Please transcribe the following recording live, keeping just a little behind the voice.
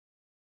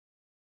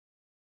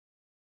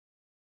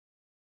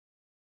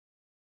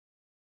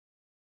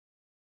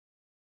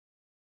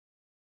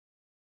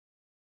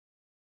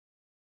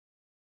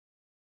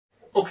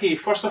Okay,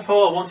 first of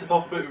all I want to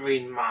talk about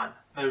Rain Man.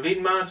 Now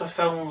Rain Man is a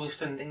film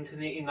released in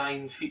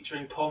 1989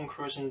 featuring Tom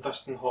Cruise and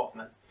Dustin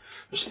Hoffman.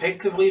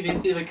 Respectively, they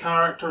play the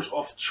characters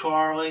of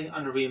Charlie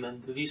and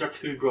Raymond. These are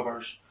two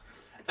brothers.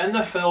 In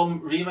the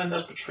film, Raymond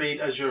is portrayed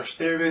as your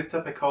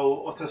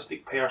stereotypical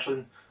autistic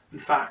person. In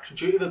fact,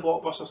 due to the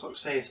blockbuster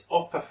success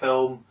of the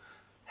film,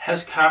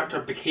 his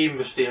character became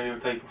the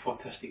stereotype of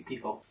autistic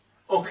people.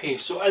 Okay,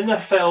 so in the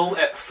film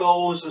it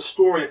follows the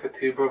story of the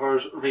two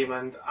brothers,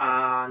 Raymond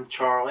and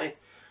Charlie.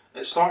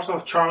 It starts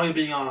off Charlie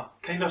being a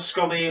kind of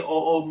scummy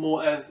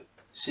automotive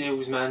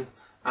salesman,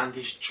 and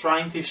he's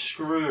trying to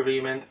screw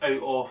Raymond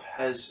out of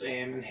his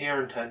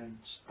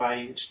inheritance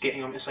by just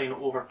getting him to sign it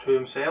over to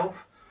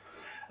himself.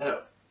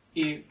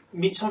 He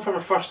meets him for the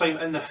first time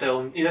in the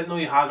film. He didn't know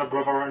he had a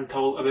brother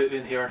until about the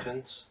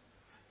inheritance.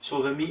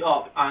 So they meet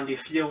up and he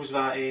feels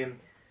that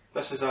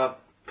this is a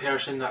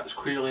person that's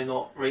clearly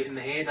not right in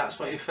the head, that's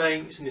what he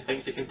thinks, and he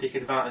thinks they can take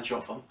advantage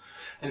of him.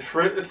 And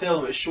throughout the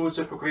film it shows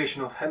the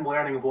progression of him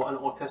learning what an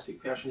autistic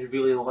person is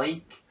really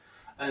like,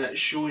 and it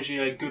shows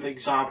you a good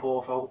example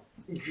of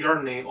a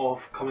journey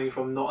of coming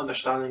from not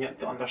understanding it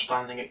to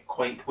understanding it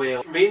quite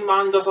well. Rain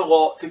Man does a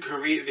lot to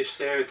create the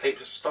stereotypes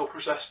that still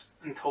persist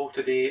until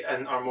today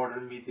in our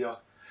modern media.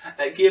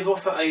 It gave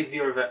off the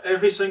idea that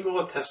every single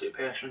autistic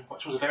person,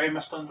 which was very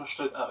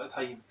misunderstood at the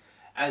time,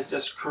 is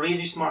this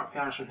crazy smart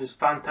person who's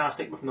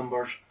fantastic with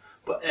numbers,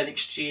 but in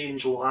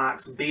exchange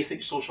lacks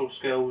basic social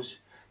skills.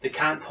 They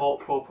can't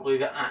talk properly,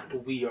 they act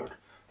weird.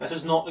 This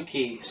is not the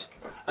case.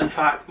 In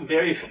fact,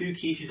 very few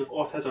cases of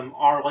autism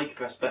are like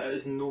this, but it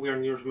is nowhere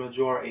near the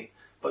majority.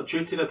 But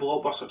due to the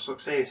blockbuster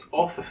success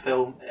of the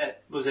film,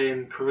 it was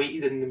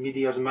created in the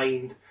media's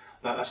mind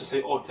that this is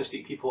how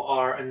autistic people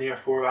are, and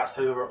therefore that's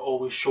how they were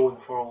always shown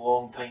for a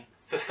long time.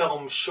 The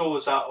film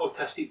shows that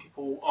autistic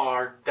people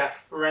are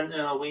different in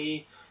a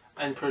way,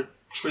 and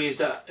portrays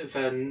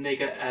the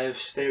negative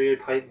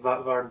stereotype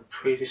that they're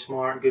crazy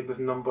smart, good with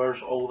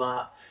numbers, all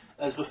that,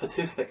 as with the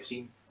toothpick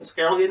scene. It's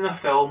early in the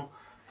film,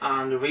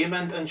 and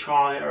Raymond and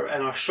Charlie are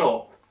in a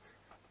shop.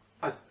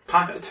 A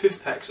packet of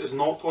toothpicks is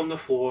knocked on the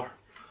floor,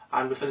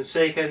 and within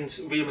seconds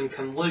Raymond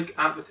can look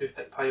at the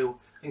toothpick pile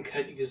and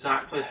count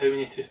exactly how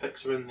many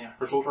toothpicks are in there.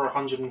 There's over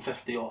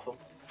 150 of them.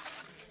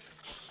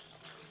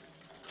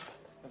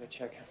 Let me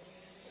check.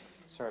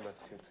 Sorry about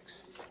the toothpicks.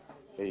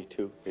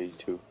 82,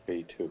 82,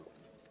 82.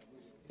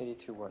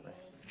 82 what?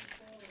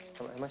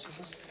 How much is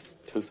this?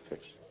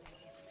 Toothpicks.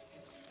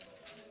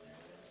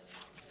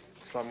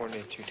 It's a lot more than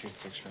 82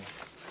 toothpicks, right?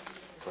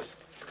 But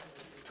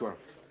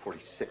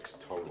 246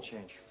 total.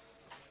 Change.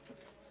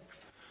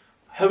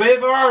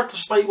 However,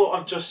 despite what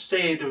I've just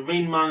said,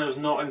 Rain Man is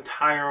not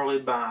entirely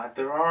bad.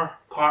 There are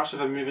parts of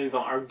the movie that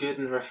are good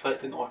and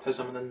reflecting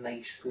autism in a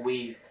nice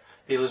way.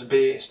 It was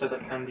best as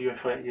it can be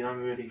reflected in a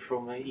movie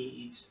from the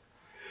 80s.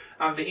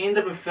 At the end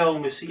of the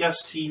film, we see a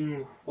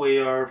scene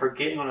where they're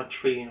getting on a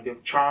train. We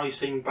have Charlie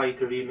saying bye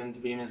to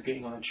Raymond, Raymond's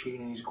getting on a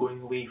train and he's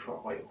going away for a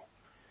while.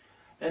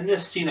 In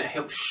this scene it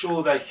helps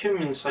show the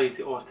human side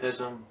to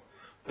autism,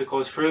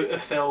 because throughout the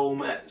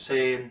film it's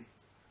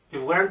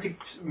you've learned to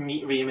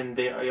meet Raymond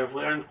better, you've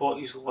learned what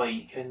he's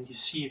like, and you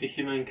see the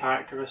human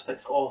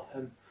characteristics of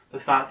him. The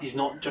fact he's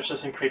not just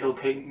this incredible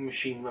counting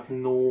machine with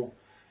no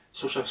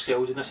social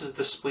skills, and this is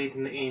displayed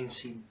in the end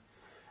scene.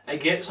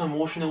 It gets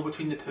emotional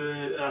between the two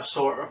in a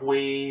sort of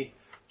way.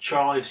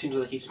 Charlie seems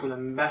like he's going to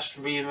miss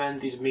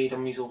Raymond, he's made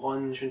him his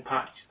lunch and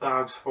packed his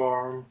bags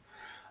for him.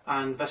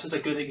 And this is a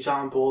good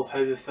example of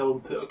how the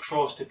film put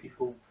across to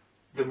people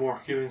the more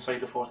human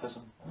side of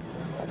autism.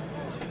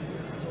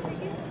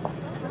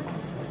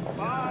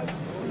 I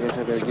guess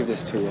I better give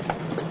this to you.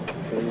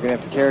 You're gonna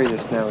have to carry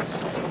this now. It's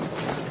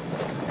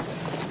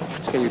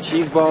got your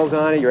cheese balls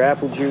on it, your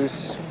apple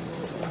juice,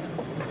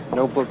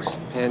 notebooks,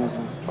 pens,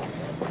 and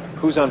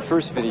who's on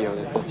first video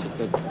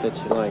that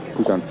you like.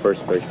 Who's on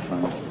first? Very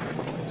funny.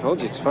 I told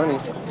you it's funny.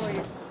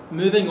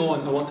 Moving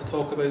on, I want to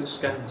talk about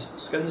Skins.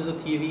 Skins is a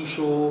TV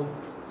show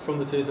from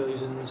the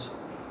 2000s,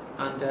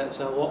 and it's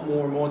a lot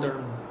more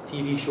modern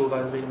TV show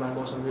than Rain Man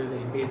was a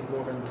movie made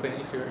more than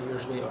 20-30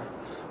 years later.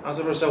 As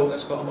a result,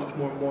 it's got a much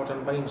more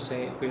modern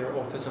mindset where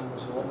autism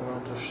was a lot more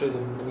understood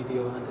in the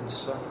media and in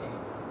society.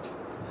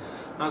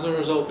 As a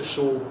result, the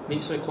show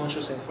makes a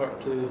conscious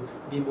effort to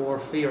be more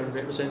fair and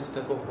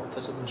representative of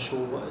autism and show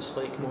what it's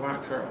like more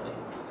accurately.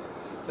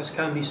 This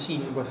can be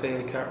seen with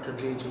the character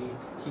JJ.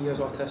 He is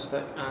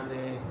autistic, and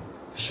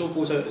the show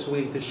goes out its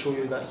way to show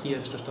you that he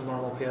is just a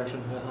normal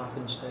person who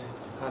happens to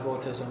have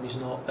autism. He's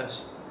not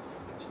this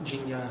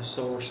genius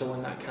or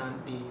someone that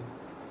can't be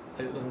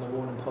out on their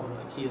own in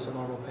public. He is a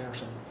normal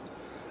person.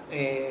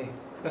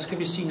 This can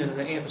be seen in an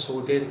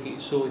episode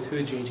dedicated solely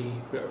to JJ,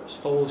 where it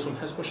follows from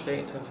his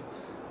perspective,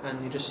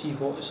 and you just see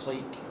what it's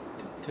like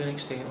to an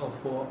extent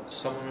of what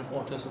someone with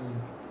autism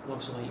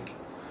lives like.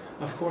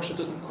 Of course, it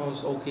doesn't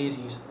cause all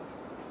cases,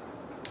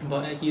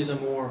 but he is a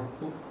more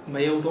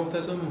mild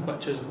autism,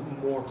 which is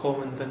more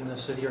common than the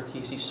severe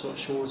cases, so it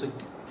shows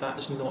that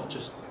it's not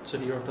just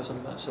severe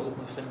autism, that's the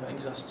only thing that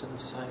exists in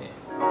society.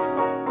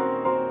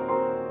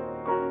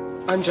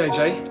 I'm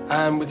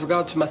JJ. With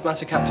regard to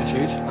mathematic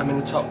aptitude, I'm in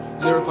the top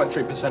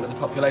 0.3% of the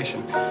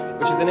population,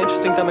 which is an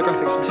interesting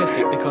demographic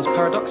statistic because,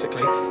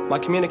 paradoxically, my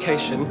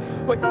communication...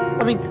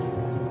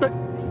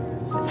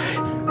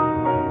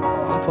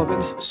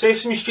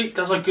 Sesame Street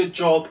does a good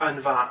job in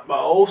that, but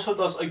it also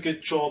does a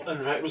good job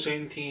in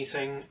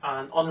representing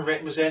an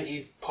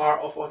unrepresented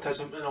part of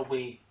autism in a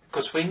way.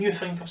 Because when you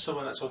think of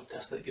someone that's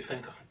autistic, you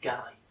think of a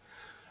guy.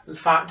 In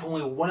fact,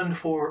 only 1 in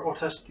 4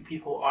 autistic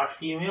people are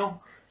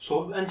female,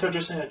 so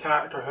introducing a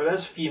character who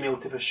is female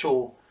to the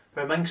show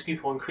reminds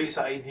people and creates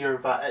that idea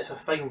that it's a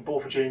thing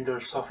both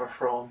genders suffer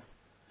from.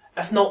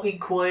 If not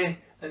equally,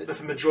 with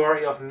the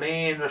majority of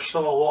men, there's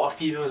still a lot of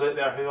females out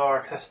there who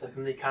are autistic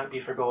and they can't be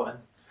forgotten.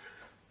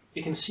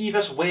 You can see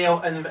this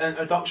well in the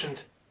introduction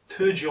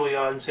to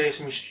Julia in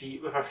Sesame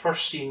Street with our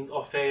first scene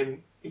of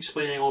them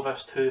explaining all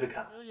this to the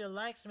cat. Julia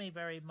likes me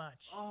very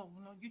much. Oh,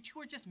 no, you two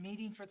are just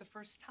meeting for the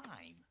first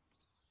time.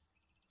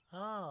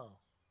 Oh,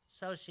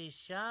 so she's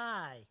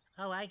shy.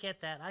 Oh, I get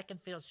that. I can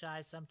feel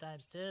shy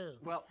sometimes too.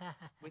 Well,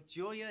 with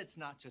Julia, it's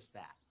not just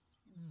that.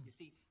 You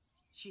see,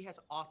 she has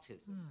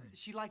autism.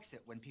 She likes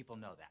it when people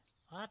know that.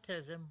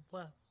 Autism?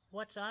 Well,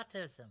 what's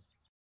autism?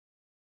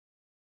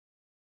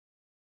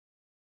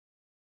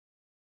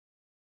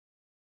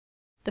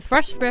 The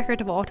first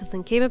record of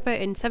autism came about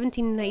in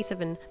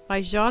 1797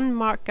 by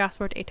Jean-Marc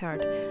Gaspard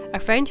Ettard, a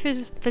French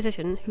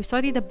physician who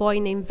studied a boy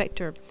named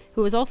Victor,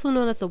 who was also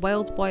known as the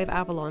Wild Boy of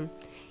Avalon.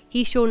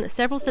 He's shown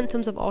several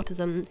symptoms of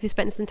autism, who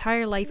spent his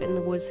entire life in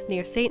the woods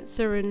near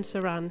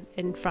Saint-Cyran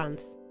in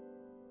France.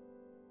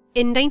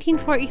 In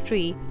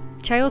 1943,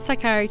 child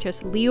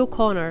psychiatrist Leo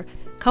Connor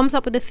comes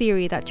up with the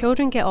theory that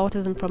children get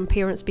autism from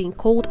parents being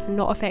cold and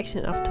not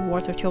affectionate enough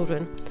towards their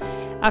children,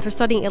 after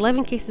studying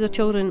 11 cases of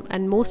children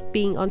and most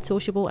being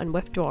unsociable and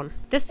withdrawn.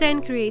 This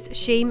then creates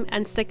shame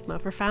and stigma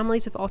for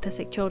families with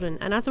autistic children,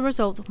 and as a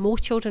result,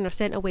 most children are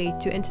sent away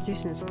to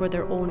institutions for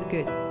their own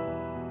good.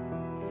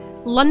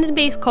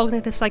 London-based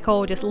cognitive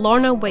psychologist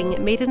Lorna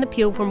Wing made an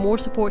appeal for more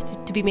support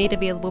to be made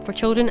available for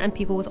children and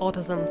people with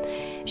autism.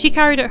 She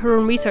carried out her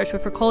own research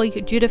with her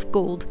colleague Judith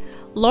Gold.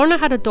 Lorna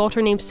had a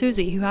daughter named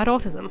Susie who had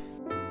autism.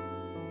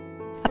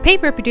 A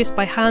paper produced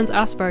by Hans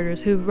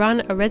Asperger's, who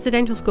ran a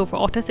residential school for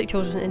autistic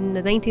children in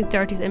the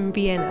 1930s in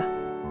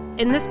Vienna.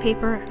 In this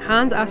paper,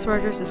 Hans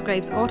Asperger's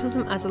describes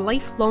autism as a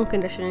lifelong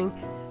condition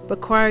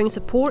requiring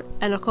support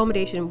and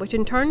accommodation, which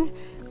in turn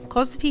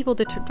causes people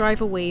to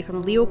drive away from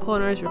Leo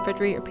Connor's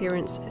refrigerator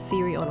parents'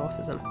 theory on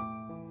autism.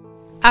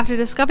 After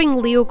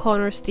discovering Leo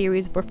Connor's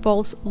theories were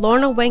false,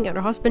 Lorna Wing and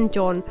her husband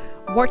John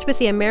worked with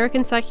the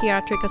American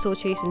Psychiatric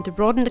Association to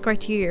broaden the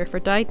criteria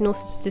for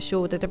diagnosis to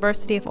show the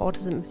diversity of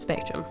autism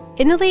spectrum.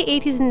 In the late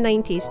 80s and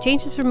 90s,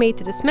 changes were made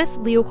to dismiss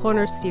Leo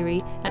Connor's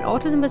theory, and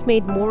autism was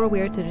made more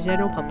aware to the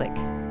general public.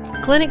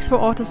 Clinics for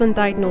autism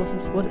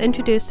diagnosis was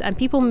introduced, and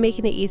people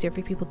making it easier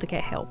for people to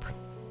get help.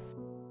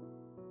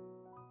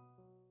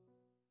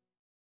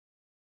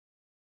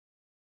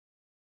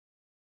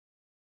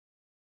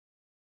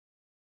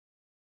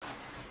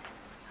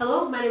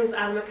 Hello, my name is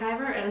Anna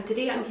McIver, and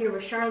today I'm here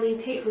with Charlene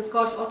Tate from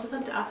Scottish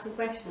Autism to ask some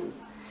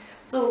questions.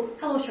 So,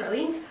 hello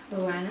Charlene.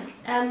 Hello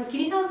Anna. Can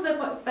you tell us a bit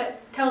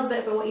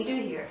about what you do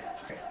here?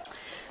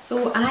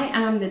 So I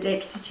am the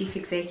Deputy Chief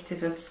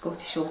Executive of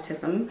Scottish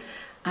Autism,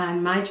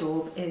 and my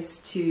job is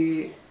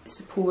to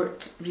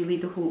support really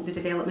the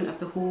development of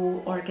the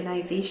whole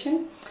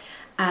organisation.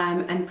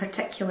 In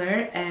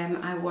particular,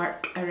 I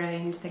work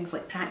around things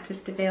like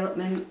practice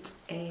development,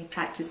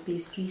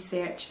 practice-based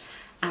research,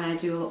 and I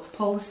do a lot of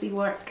policy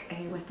work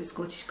with the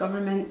Scottish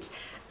Government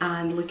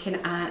and looking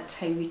at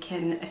how we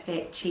can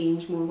affect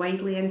change more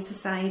widely in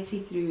society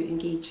through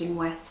engaging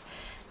with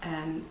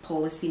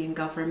policy and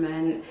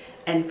government,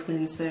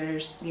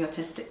 influencers, the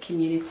autistic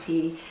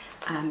community,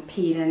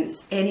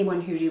 parents,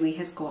 anyone who really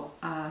has got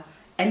a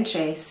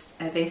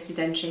vested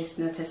interest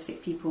in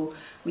autistic people.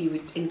 We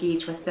would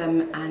engage with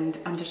them and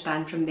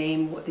understand from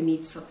them what the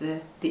needs of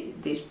the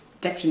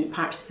different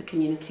parts of the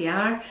community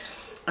are.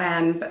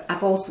 But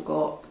I've also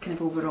got kind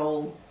of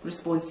overall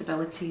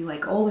responsibility,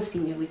 like all the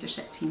senior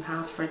leadership team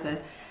have, for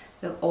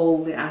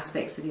all the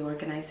aspects of the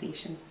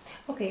organisation.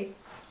 Okay,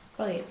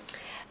 brilliant.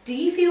 Do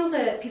you feel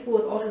that people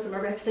with autism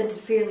are represented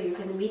fairly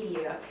within the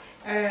media?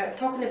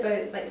 Talking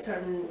about like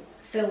certain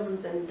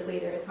films and the way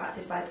they're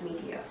impacted by the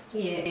media.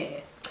 Yeah.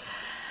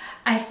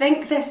 I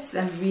think this is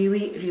a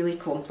really, really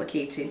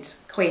complicated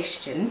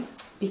question,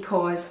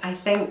 because I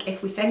think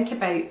if we think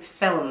about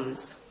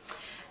films,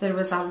 there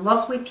was a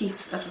lovely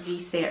piece of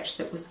research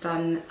that was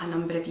done a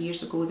number of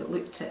years ago that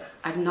looked at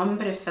a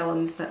number of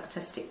films that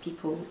autistic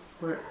people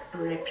were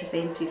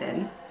represented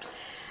in,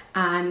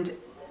 and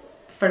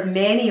for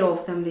many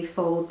of them they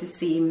followed the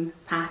same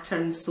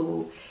pattern.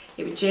 So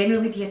it would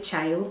generally be a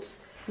child.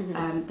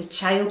 The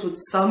child would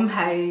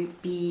somehow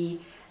be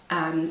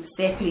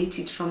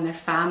separated from their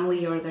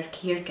family or their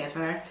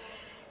caregiver.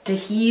 The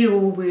hero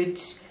would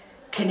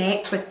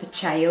connect with the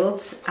child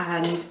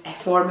and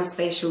form a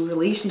special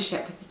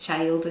relationship with the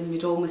child, and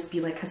would almost be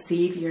like a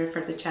saviour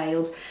for the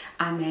child,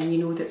 and then you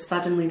know that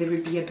suddenly there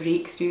would be a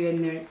breakthrough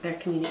in their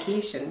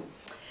communication.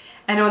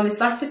 And on the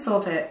surface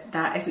of it,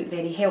 that isn't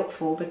very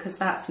helpful because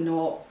that's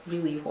not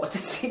really what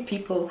autistic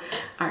people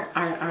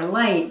are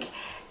like.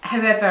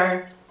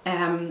 However,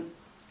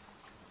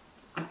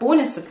 a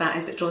bonus of that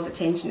is it draws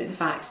attention to the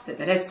fact that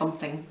there is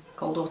something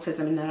called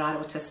autism and there are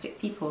autistic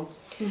people.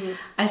 Mm-hmm.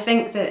 I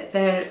think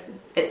that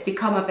it's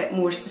become a bit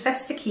more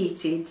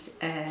sophisticated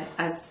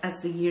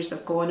as the years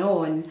have gone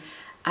on.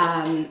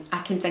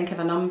 I can think of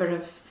a number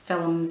of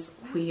films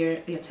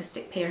where the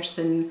autistic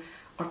person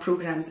or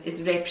programmes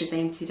is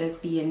represented as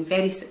being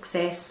very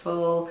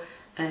successful,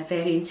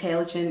 very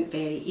intelligent,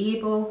 very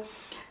able,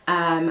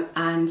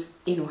 and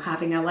you know,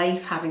 having a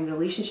life, having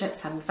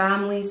relationships, having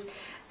families.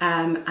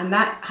 And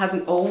that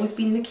hasn't always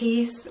been the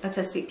case.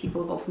 Autistic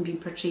people have often been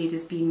portrayed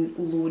as being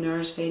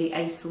loners, very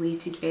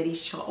isolated, very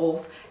shut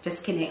off,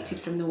 disconnected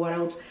from the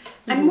world.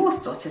 And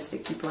most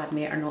autistic people I've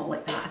met are not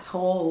like that at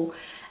all.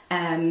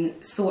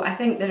 So I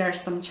think there are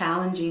some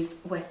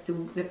challenges with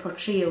the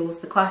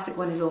portrayals. The classic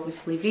one is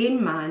obviously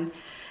Rain Man,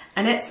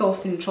 and it's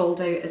often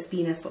trolled out as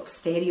being a sort of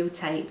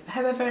stereotype.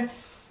 However,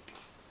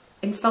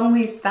 in some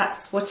ways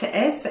that's what it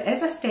is. It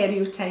is a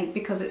stereotype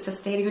because it's a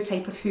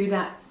stereotype of who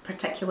that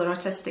particular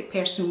autistic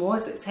person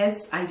was. It's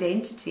his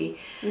identity.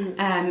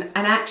 And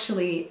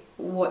actually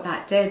what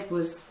that did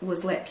was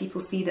let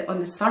people see that on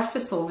the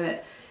surface of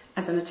it,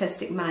 as an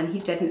autistic man, he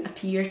didn't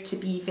appear to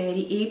be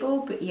very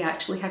able, but he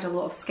actually had a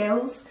lot of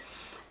skills.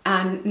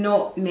 And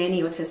not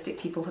many autistic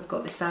people have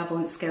got the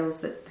savant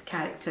skills that the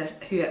character,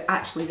 who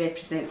actually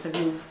represents a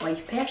real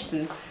life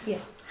person,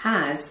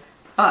 has.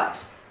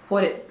 But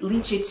what it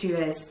leads you to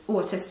is, oh,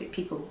 autistic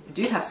people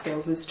do have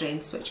skills and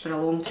strengths, which for a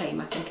long time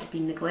I think have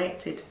been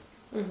neglected.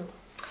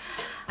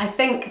 I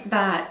think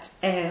that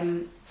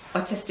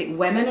autistic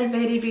women are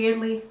very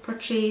rarely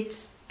portrayed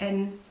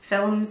in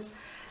films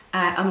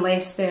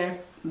unless they're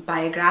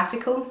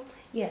biographical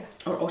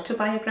or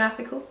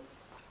autobiographical.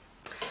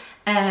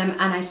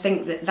 And I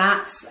think that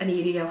that's an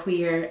area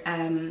where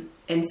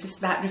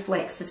that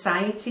reflects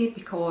society,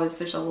 because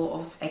there's a lot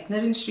of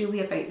ignorance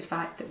really about the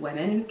fact that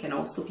women can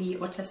also be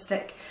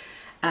autistic,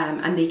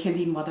 and they can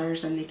be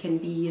mothers, and they can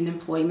be in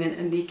employment,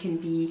 and they can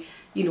be,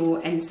 you know,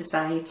 in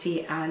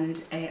society,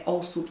 and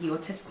also be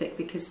autistic,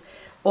 because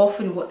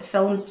often what the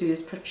films do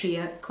is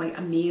portray quite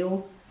a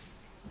male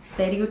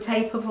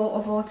stereotype of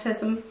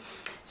autism.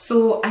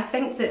 So I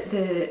think that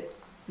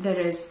there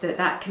is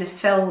that kind of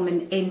film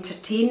and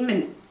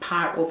entertainment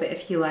part of it,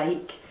 if you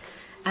like,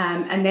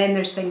 and then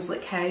there's things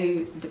like how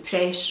the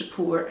press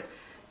report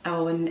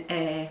on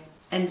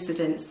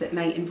incidents that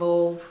might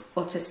involve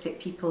autistic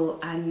people,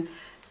 and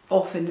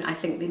often I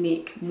think they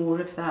make more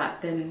of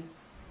that than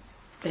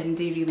they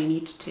really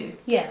need to.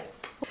 Yeah.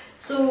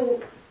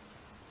 So,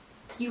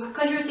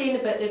 because you were saying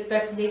about the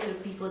representation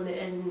of people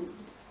in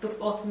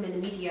autism in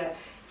the media,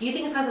 do you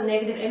think this has a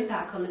negative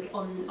impact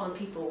on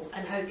people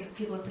and how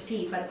people are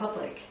perceived by the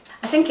public?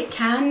 I think it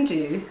can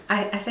do.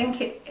 I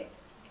think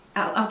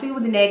I'll deal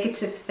with the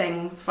negative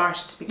thing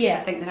first, because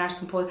I think there are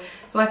some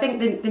positive. So I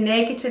think the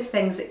negative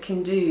things it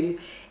can do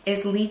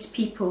is lead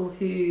people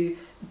who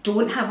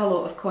don't have a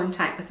lot of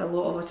contact with a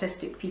lot of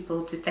autistic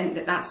people to think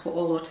that that's what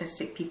all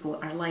autistic people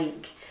are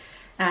like.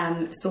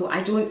 So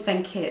I don't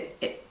think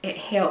it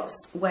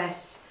helps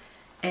with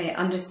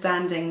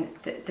understanding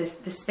the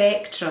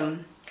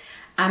spectrum.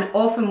 And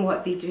often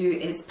what they do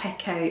is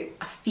pick out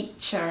a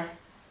feature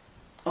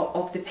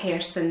of the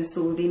person.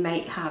 So they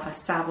might have a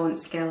savant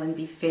skill and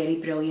be very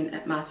brilliant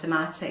at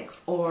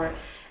mathematics, or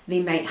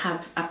they might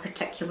have a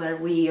particular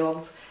way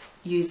of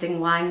using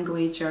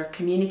language or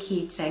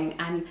communicating,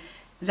 and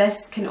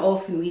this can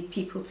often lead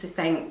people to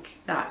think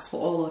that's what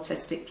all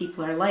autistic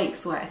people are like.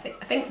 So I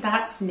think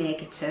that's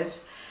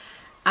negative.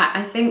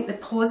 I think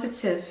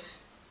the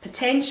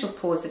potential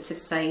positive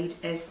side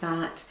is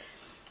that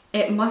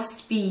it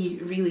must be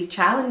really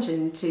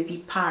challenging to be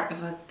part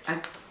of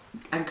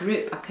a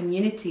group, a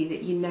community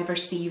that you never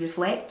see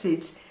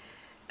reflected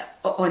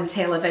on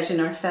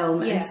television or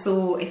film. And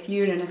so if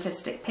you're an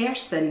autistic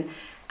person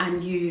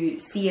and you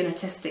see an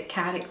autistic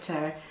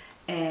character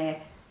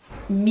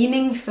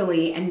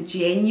meaningfully and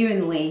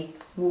genuinely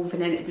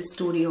woven into the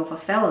story of a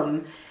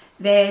film,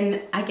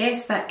 then I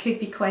guess that could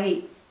be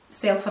quite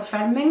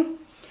self-affirming.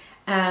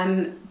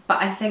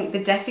 But I think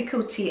the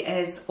difficulty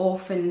is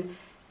often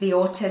the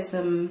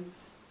autism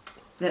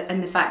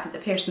and the fact that the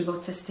person's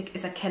autistic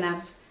is a kind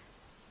of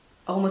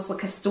almost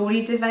like a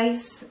story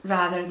device,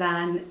 rather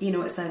than, you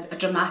know, it's a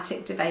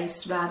dramatic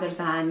device rather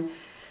than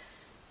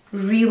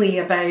really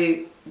about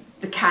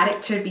the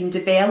character being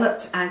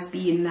developed as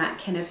being that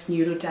kind of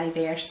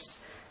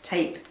neurodiverse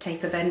type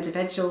of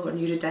individual, or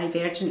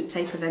neurodivergent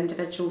type of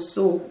individual.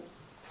 So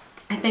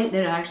I think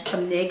there are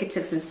some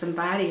negatives and some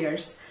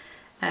barriers,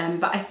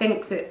 but I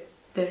think that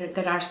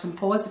there are some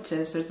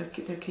positives, or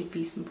there could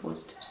be some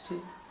positives too.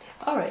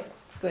 All right,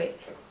 great.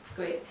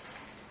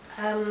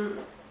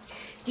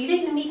 Do you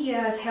think the media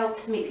has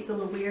helped to make people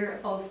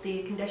aware of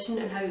the condition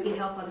and how we can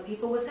help other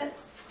people with it?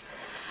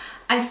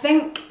 I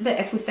think that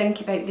if we think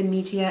about the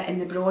media in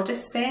the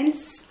broadest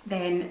sense,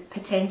 then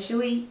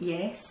potentially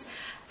yes.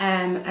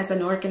 As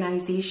an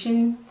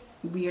organisation,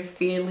 we are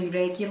fairly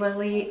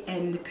regularly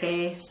in the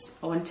press,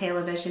 on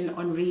television,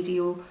 on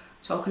radio,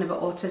 talking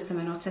about autism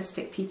and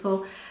autistic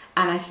people,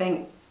 and I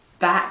think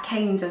that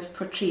kind of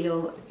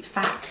portrayal,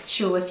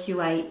 factual if you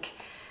like,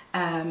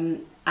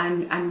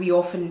 and we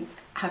often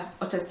have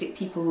autistic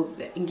people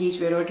that engage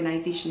with our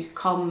organisation who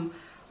come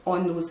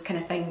on those kind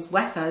of things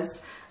with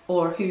us,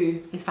 or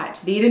who in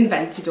fact they're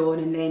invited on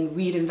and then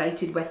we're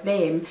invited with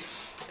them.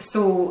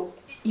 So,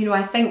 you know,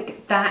 I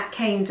think that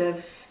kind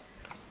of,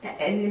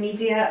 in the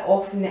media,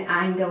 often the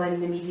angle in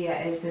the media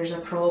is there's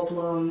a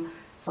problem,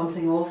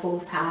 something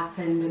awful's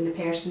happened and the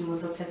person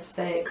was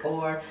autistic,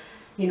 or,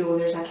 you know,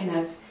 there's a kind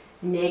of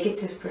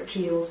negative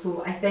portrayal.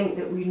 So I think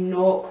that we're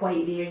not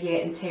quite there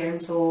yet in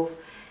terms of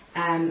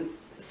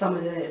some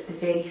of the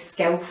very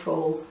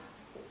skillful,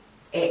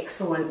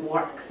 excellent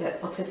work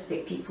that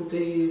autistic people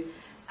do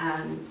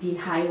being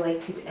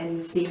highlighted in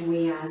the same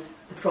way as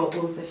the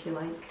problems, if you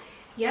like.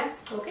 Yeah,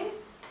 okay.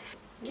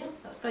 Yeah,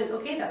 that's fine.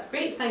 Okay, that's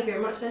great. Thank you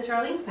very much then,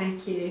 Charlene.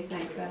 Thank you.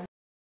 Thanks, Anne.